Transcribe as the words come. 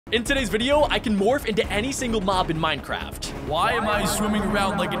In today's video, I can morph into any single mob in Minecraft. Why am I swimming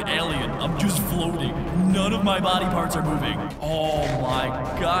around like an alien? I'm just floating. None of my body parts are moving. Oh my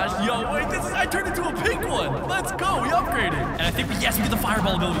gosh. Yo, wait, I turned into a pink one. Let's go, we upgraded. And I think, yes, we get the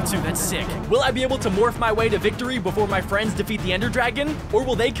fireball ability too. That's sick. Will I be able to morph my way to victory before my friends defeat the Ender Dragon? Or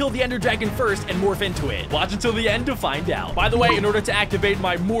will they kill the Ender Dragon first and morph into it? Watch until the end to find out. By the way, in order to activate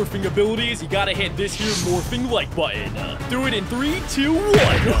my morphing abilities, you gotta hit this here morphing like button. Do it in 3, 2, 1.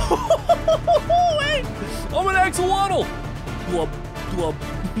 Wait, I'm an axolotl. Blub, blub.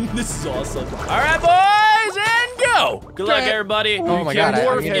 This is awesome. All right, boys, and go. Good luck, everybody. Oh my God,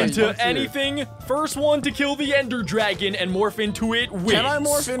 morph into anything. First one to kill the Ender Dragon and morph into it wins. Can I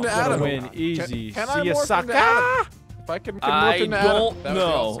morph into Adam? Win easy. Can See I ya, morph sucker. into Adam? If I can morph into Adam. I don't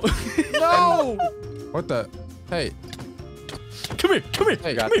know. No. What the? Hey. Come here. Come here.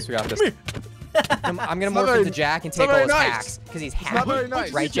 Hey, We got this. We got this. Come here. I'm gonna morph into Jack and take all his hacks because he's hacked. very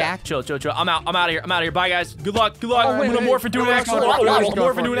nice. Right, Jack? Chill. I'm out of here. Bye, guys. Good luck. I'm gonna morph into an wait, axolotl. wait,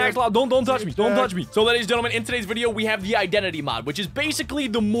 Morph into an axolotl. Don't touch me. Don't touch me. So, ladies and gentlemen, in today's video, we have the identity mod, which is basically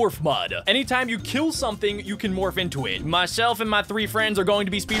the Morph Mod. Anytime you kill something, you can morph into it. Myself and my 3 friends are going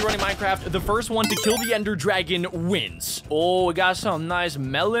to be speedrunning Minecraft. The first one to kill the Ender Dragon wins. Oh, we got some nice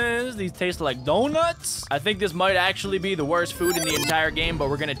melons. These taste like donuts. I think this might actually be the worst food in the entire game, but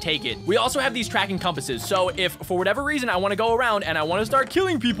we're gonna take it. We also have these tracking compasses. So if for whatever reason I want to go around and I want to start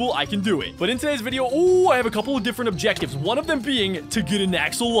killing people, I can do it. But in today's video, I have a couple of different objectives. One of them being to get an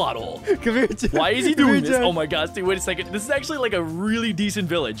axolotl. Come here, Jack. Why is he doing this? Oh my gosh, dude, wait a second. This is actually like a really decent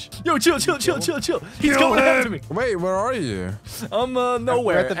village. Yo, chill. He's going after me. Wait, where are you? I'm We're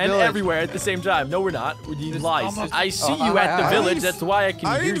nowhere at the and village. everywhere at the same time. No, we're not. He lies. I see you I'm at the I village. need- That's why I can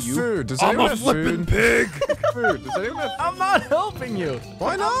I hear need you. food. Does I'm anyone a have flippin' food? pig. Food. Does anyone have I'm not helping you.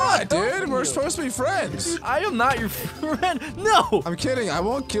 Why not, dude? We're supposed to be friends. I am not your friend. No. I'm kidding. I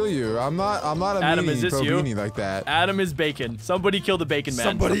won't kill you. I'm not a Adam, meanie, is this you? pro-beanie like that. Adam is bacon. Somebody kill the bacon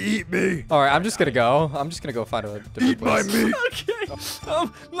man. eat me. All right, I'm just gonna go. I'm just gonna go find a different place. meat. Okay,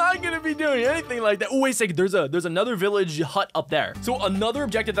 I'm not gonna be doing anything like that. Oh, wait a second. There's another village hut up there. So another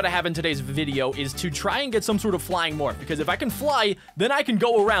objective that I have in today's video is to try and get some sort of flying morph, because if I can fly, then I can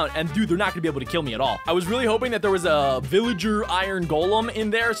go around and dude, they're not gonna be able to kill me at all. I was really hoping that there was a villager iron golem in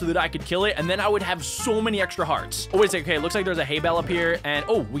there so that I could kill it, and then I would have so many extra hearts. Oh, wait a second. Okay, looks like there's a hay bale up here, and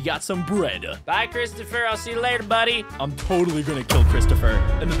oh, we got some bread. Bye, Christopher. I'll see you later, buddy. I'm totally gonna kill Christopher.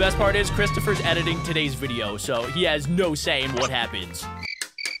 And the best part is Christopher's editing today's video, so he has no say in what happens.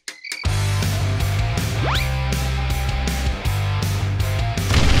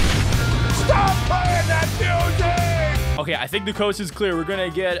 Stop playing that music! Okay, I think the coast is clear. We're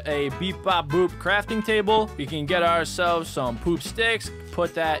gonna get a beep bop boop crafting table. We can get ourselves some poop sticks.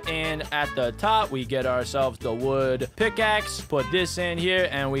 Put that in at the top. We get ourselves the wood pickaxe. Put this in here,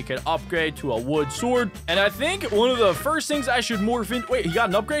 and we can upgrade to a wood sword. And I think one of the first things I should morph in. Wait, he got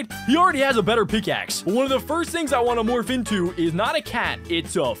an upgrade? He already has a better pickaxe. But one of the first things I want to morph into is not a cat,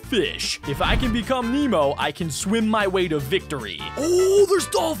 it's a fish. If I can become Nemo, I can swim my way to victory. Oh, there's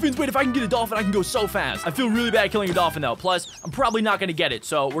dolphins. Wait, if I can get a dolphin, I can go so fast. I feel really bad killing a dolphin though. Plus, I'm probably not gonna get it.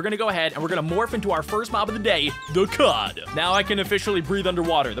 So we're gonna go ahead and we're gonna morph into our first mob of the day, the cod. Now I can officially breathe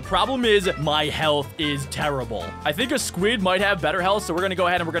underwater. The problem is my health is terrible. I think a squid might have better health, so we're gonna go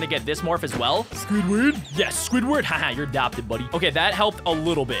ahead and we're gonna get this morph as well. Squidward? Yes, Squidward. Haha, you're adopted, buddy. Okay, that helped a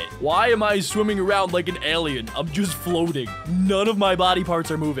little bit. Why am I swimming around like an alien? I'm just floating. None of my body parts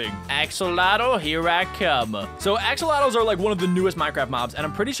are moving. Axolotl, here I come. So axolotls are like one of the newest Minecraft mobs, and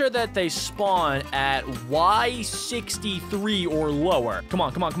I'm pretty sure that they spawn at Y63 or lower. Come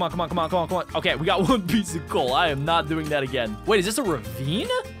on. Okay, we got one piece of coal. I am not doing that again. Wait, is this a ravine?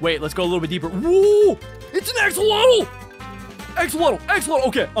 Wait, let's go a little bit deeper. Whoa! It's an axolotl! Axolotl!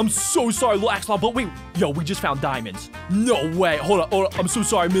 Okay, I'm so sorry, little axolotl, but wait. Yo, we just found diamonds. No way. Hold on. I'm so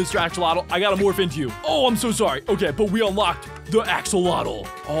sorry, Mr. Axolotl. I gotta morph into you. Oh, I'm so sorry. Okay, but we unlocked the axolotl.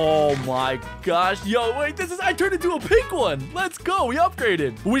 Oh my gosh. Yo, wait, I turned into a pink one. Let's go. We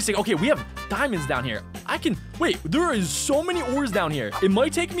upgraded. But wait a second. Okay, we have diamonds down here. Wait, there is so many ores down here. It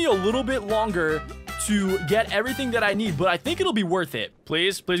might take me a little bit longer to get everything that I need, but I think it'll be worth it.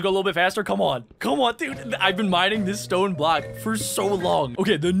 Please go a little bit faster. Come on, dude. I've been mining this stone block for so long.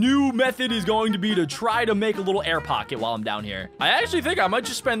 Okay, the new method is going to be to try to make a little air pocket while I'm down here. I actually think I might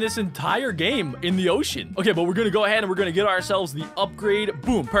just spend this entire game in the ocean. Okay, but we're gonna go ahead and we're gonna get ourselves the upgrade.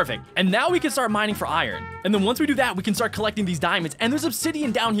 Boom, perfect. And now we can start mining for iron. And then once we do that, we can start collecting these diamonds. And there's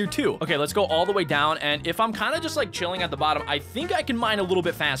obsidian down here too. Okay, let's go all the way down. And if I'm kind of just like chilling at the bottom, I think I can mine a little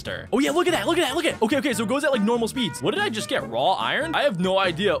bit faster. Oh yeah, look at that. Okay, Okay, so it goes at like normal speeds. What did I just get? Raw iron? I have no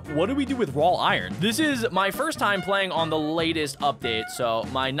idea. What do we do with raw iron? This is my first time playing on the latest update, so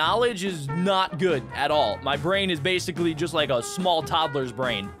my knowledge is not good at all. My brain is basically just like a small toddler's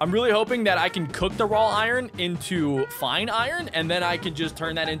brain. I'm really hoping that I can cook the raw iron into fine iron, and then I can just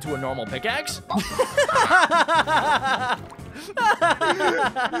turn that into a normal pickaxe. Oh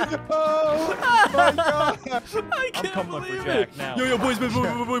my god. I can't I'm coming believe for it. Jack now. Yo,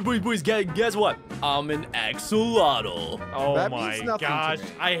 boys, guess what? I'm an axolotl. Oh That my means nothing to gosh, me.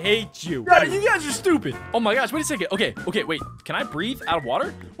 I hate you. You guys are stupid. Oh my gosh, wait a second. Okay, wait. Can I breathe out of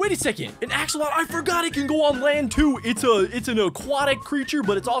water? Wait a second. An axolotl, I forgot it can go on land too. It's an aquatic creature,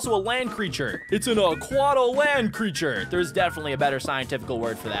 but it's also a land creature. It's an aquato-land creature. There's definitely a better scientific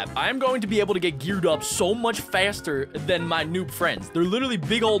word for that. I'm going to be able to get geared up so much faster than my noob friends. They're literally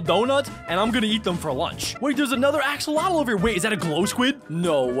big old donuts, and I'm gonna eat them for lunch. Wait, there's another axolotl over here. Wait, is that a glow squid?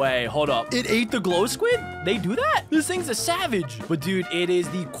 No way. Hold up. It ate the glow squid? They do that? This thing's a savage. But dude, it is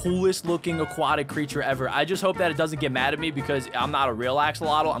the coolest looking aquatic creature ever. I just hope that it doesn't get mad at me because I'm not a real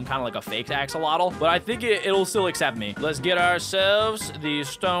axolotl. I'm kind of like a fake axolotl, but I think it'll still accept me. Let's get ourselves the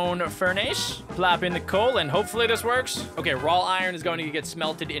stone furnace, plop in the coal, and hopefully this works. Okay, raw iron is going to get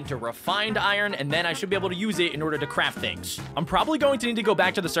smelted into refined iron, and then I should be able to use it in order to craft things. I'm probably going to need to go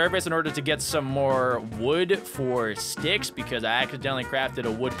back to the surface in order to get some more wood for sticks because I accidentally crafted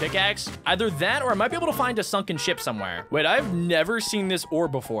a wood pickaxe. Either that or I might be able to find a sunken ship somewhere. Wait, I've never seen this ore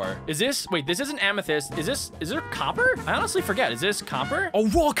before. Wait, this isn't amethyst. Is there copper? I honestly forget. Is this copper? Oh,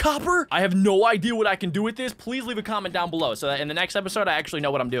 raw copper? I have no idea what I can do with this. Please leave a comment down below so that in the next episode, I actually know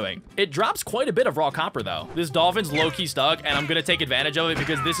what I'm doing. It drops quite a bit of raw copper though. This dolphin's low-key stuck and I'm gonna take advantage of it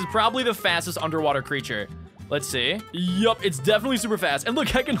because this is probably the fastest underwater creature. Let's see. Yup, it's definitely super fast. And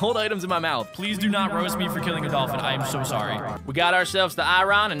look, I can hold items in my mouth. Please do not roast me for killing a dolphin. I am so sorry. We got ourselves the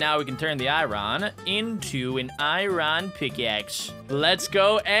iron, and now we can turn the iron into an iron pickaxe. Let's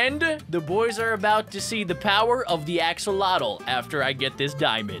go, and the boys are about to see the power of the axolotl after I get this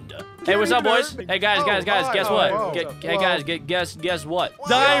diamond. Hey, what's up, boys? Hey, guys, guess what? Hey, guys, guess what?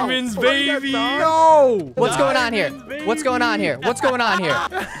 Diamonds, baby! No! What's going on here? What's going on here? What's going on here?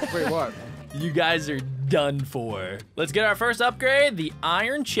 Wait, what? You guys are done for. Let's get our first upgrade, the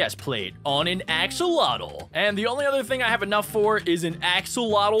iron chest plate on an axolotl. And the only other thing I have enough for is an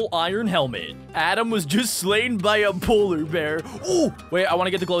axolotl iron helmet. Adam was just slain by a polar bear. Oh, wait, I want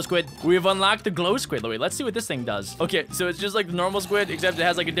to get the glow squid. We've unlocked the glow squid. Wait, let's see what this thing does. Okay, so it's just like the normal squid, except it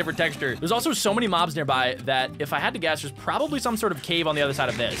has like a different texture. There's also so many mobs nearby that if I had to guess, there's probably some sort of cave on the other side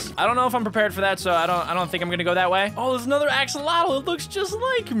of this. I don't know if I'm prepared for that, so I don't think I'm gonna go that way. Oh, there's another axolotl. It looks just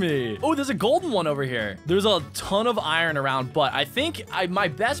like me. Oh, there's a golden one over here. There's a ton of iron around, but I think my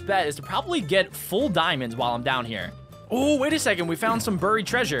best bet is to probably get full diamonds while I'm down here. Oh, wait a second. We found some buried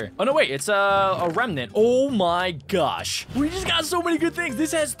treasure. Oh, no, wait. It's a remnant. Oh, my gosh. We just got so many good things.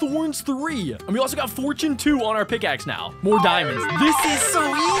 This has thorns 3. And we also got fortune 2 on our pickaxe now. More diamonds. This is so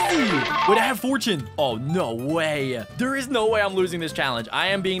easy. Wait, I have fortune. Oh, no way. There is no way I'm losing this challenge. I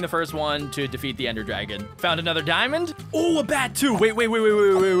am being the first one to defeat the Ender Dragon. Found another diamond. Oh, a bat too. Wait.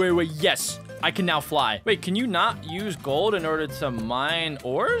 Yes. I can now fly. Wait, can you not use gold in order to mine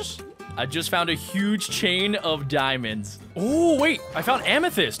ores? I just found a huge chain of diamonds. Oh, wait, I found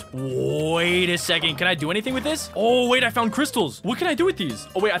amethyst. Wait a second, can I do anything with this? Oh, wait, I found crystals. What can I do with these?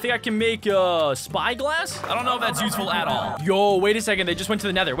 Oh, wait, I think I can make spyglass. I don't know if that's useful at all. Yo, wait a second, they just went to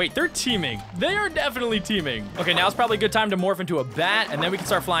the nether. Wait, they're teaming. They are definitely teaming. Okay, now it's probably a good time to morph into a bat, and then we can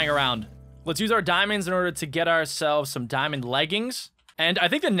start flying around. Let's use our diamonds in order to get ourselves some diamond leggings. And I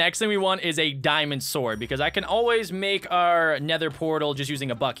think the next thing we want is a diamond sword, because I can always make our nether portal just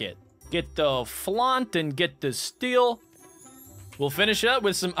using a bucket. Get the flaunt and get the steel. We'll finish up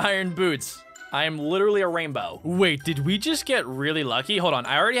with some iron boots. I am literally a rainbow. Wait, did we just get really lucky? Hold on,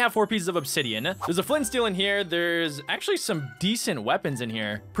 I already have 4 pieces of obsidian. There's a flint and steel in here. There's actually some decent weapons in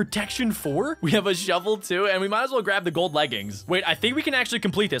here. Protection 4? We have a shovel too, and we might as well grab the gold leggings. Wait, I think we can actually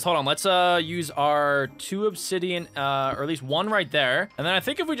complete this. Hold on, let's use our 2 obsidian, or at least 1 right there. And then I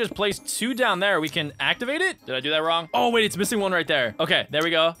think if we just place 2 down there, we can activate it. Did I do that wrong? Oh, wait, it's missing 1 right there. Okay, there we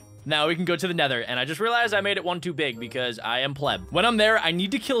go. Now we can go to the nether, and I just realized I made it 1 too big because I am pleb. When I'm there, I need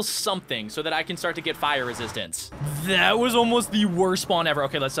to kill something so that I can start to get fire resistance. That was almost the worst spawn ever.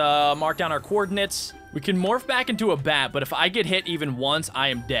 Okay, let's mark down our coordinates. We can morph back into a bat, but if I get hit even once, I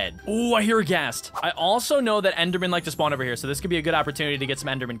am dead. Oh, I hear a ghast. I also know that Endermen like to spawn over here, so this could be a good opportunity to get some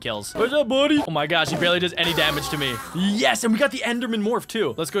Enderman kills. What's up, buddy? Oh my gosh, he barely does any damage to me. Yes, and we got the Enderman morph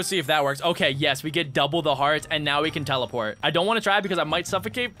too. Let's go see if that works. Okay, yes, we get double the hearts, and now we can teleport. I don't want to try because I might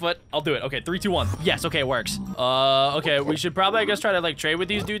suffocate, but I'll do it. Okay, 3, 2, 1. Yes, okay, it works. Okay, we should probably, I guess, try to like trade with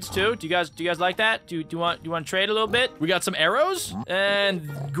these dudes too. Do you guys like that? Do you want to trade a little bit? We got some arrows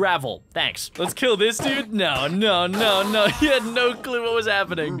and gravel. Thanks. Let's kill this dude. No. He had no clue what was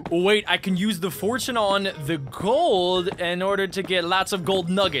happening. Wait, I can use the fortune on the gold in order to get lots of gold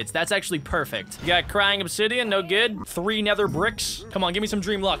nuggets. That's actually perfect. You got crying obsidian, no good. 3 nether bricks. Come on, give me some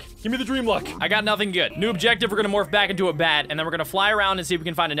dream luck. Give me the dream luck. I got nothing good. New objective, we're gonna morph back into a bat, and then we're gonna fly around and see if we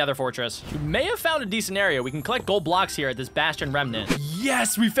can find another fortress. We may have found a decent area. We can collect gold blocks here at this bastion remnant.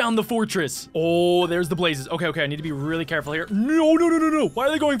 Yes, we found the fortress. Oh, there's the blazes. Okay, I need to be really careful here. No. Why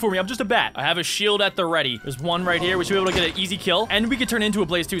are they going for me? I'm just a bat. I have a shield at the ready. There's one right here. We should be able to get an easy kill, and we can turn into a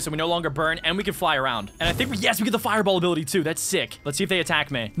blaze too, so we no longer burn, and we can fly around. And I think yes, we get the fireball ability too. That's sick. Let's see if they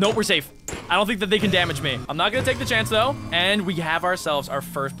attack me. Nope, we're safe. I don't think that they can damage me. I'm not gonna take the chance though, and we have ourselves our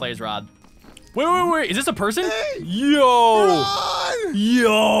first blaze rod. Wait. Is this a person? Hey, Yo! run!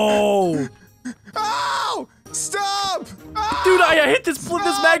 Yo! Ow! Stop! Ow! Dude, I hit this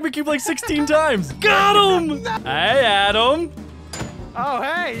magma cube like 16 times. Got him! Hey, Adam. Oh,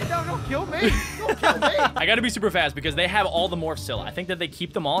 hey! Don't kill me! Don't kill me! I gotta be super fast because they have all the morphs still. I think that they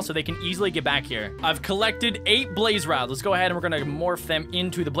keep them all so they can easily get back here. I've collected 8 blaze rods. Let's go ahead and we're gonna morph them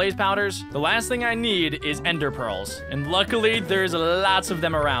into the blaze powders. The last thing I need is ender pearls. And luckily, there's lots of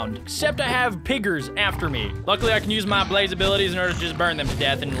them around. Except I have piggers after me. Luckily, I can use my blaze abilities in order to just burn them to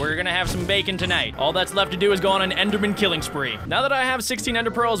death, and we're gonna have some bacon tonight. All that's left to do is go on an enderman killing spree. Now that I have 16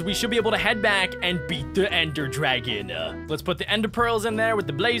 ender pearls, we should be able to head back and beat the ender dragon. Let's put the ender pearls in there with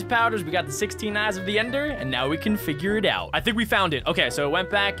the blaze powders. We got the 16 eyes of the ender, and now we can figure it out. I think we found it. Okay, so it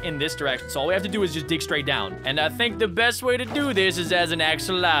went back in this direction, so all we have to do is just dig straight down. And I think the best way to do this is as an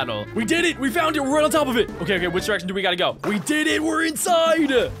axolotl. We did it! We found it! We're right on top of it! Okay, which direction do we gotta go? We did it! We're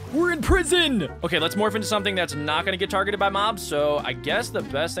inside! We're in prison! Okay, let's morph into something that's not gonna get targeted by mobs, so I guess the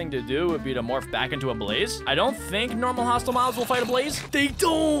best thing to do would be to morph back into a blaze. I don't think normal hostile mobs will fight a blaze. They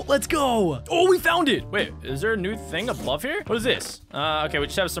don't! Let's go! Oh, we found it! Wait, is there a new thing above here? What is this? Okay, we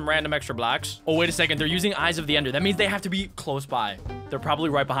just have some random extra blocks. Oh, wait a second. They're using Eyes of the Ender. That means they have to be close by. They're probably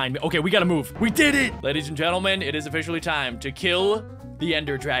right behind me. Okay, we gotta move. We did it! Ladies and gentlemen, it is officially time to kill the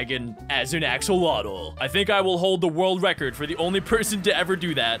Ender Dragon as an axolotl. I think I will hold the world record for the only person to ever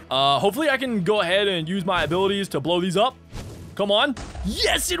do that. Hopefully I can go ahead and use my abilities to blow these up. Come on.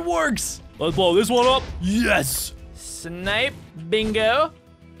 Yes, it works! Let's blow this one up. Yes! Snipe. Bingo.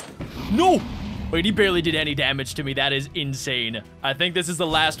 No! Wait, he barely did any damage to me. That is insane. I think this is the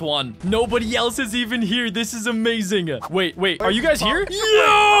last one. Nobody else is even here. This is amazing. Wait. Are you guys here?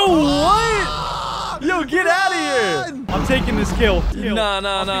 Yo! What? Yo, get out of here. I'm taking this kill. Nah.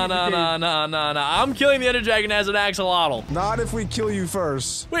 I'm killing the Ender Dragon as an axolotl. Not if we kill you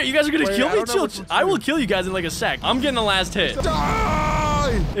first. Wait, you guys are gonna Wait, kill I me? don't know Chill. what you're I will doing. kill you guys in like a sec. I'm getting the last hit.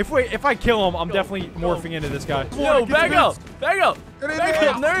 Die! If I kill him, I'm definitely morphing into this guy. Yo, back up. Get in Back there.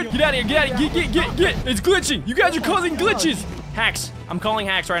 up, nerd. Get out of here. Get. It's glitching. You guys are causing glitches. Hacks. I'm calling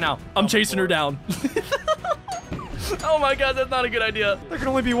hacks right now. I'm chasing her down. Oh my god, that's not a good idea. There can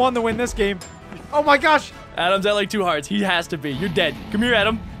only be one to win this game. Oh my gosh. Adam's at like 2 hearts. He has to be. You're dead. Come here,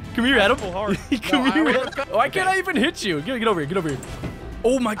 Adam. Come here, Adam. Full heart. Come here, Adam. Why can't I even hit you? Get over here.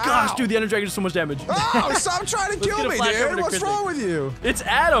 Oh my gosh, Ow. dude, the Ender Dragon does so much damage. Oh, stop trying to Let's kill get a me, flash over dude. to What's Chrissy. wrong with you? It's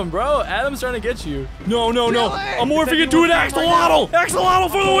Adam, bro. Adam's trying to get you. No. I'm it. morphing into an axolotl. Axolotl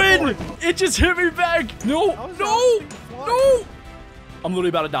for the win. It just hit me back. No. I'm literally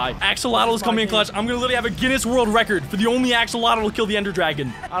about to die. Axolotl is coming in clutch. I'm gonna literally have a Guinness World Record for the only axolotl to kill the Ender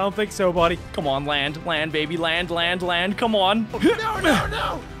Dragon. I don't think so, buddy. Come on, land, baby, land. Come on.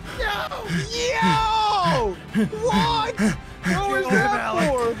 No! Yo! What? What was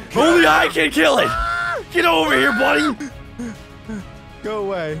that for? Only I can kill it. Get over here, buddy. Go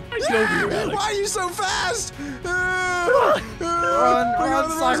away. Get over here, Alex. Why are you so fast? Run,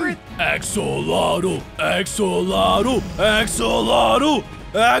 Siren. Axolotl. No!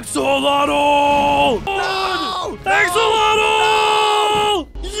 Axolotl!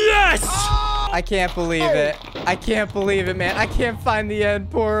 Yes! I can't believe it. I can't believe it, man. I can't find the end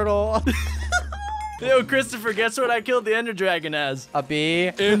portal. Yo, Christopher, guess what I killed the Ender Dragon as? A bee?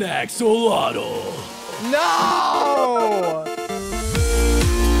 An axolotl. No!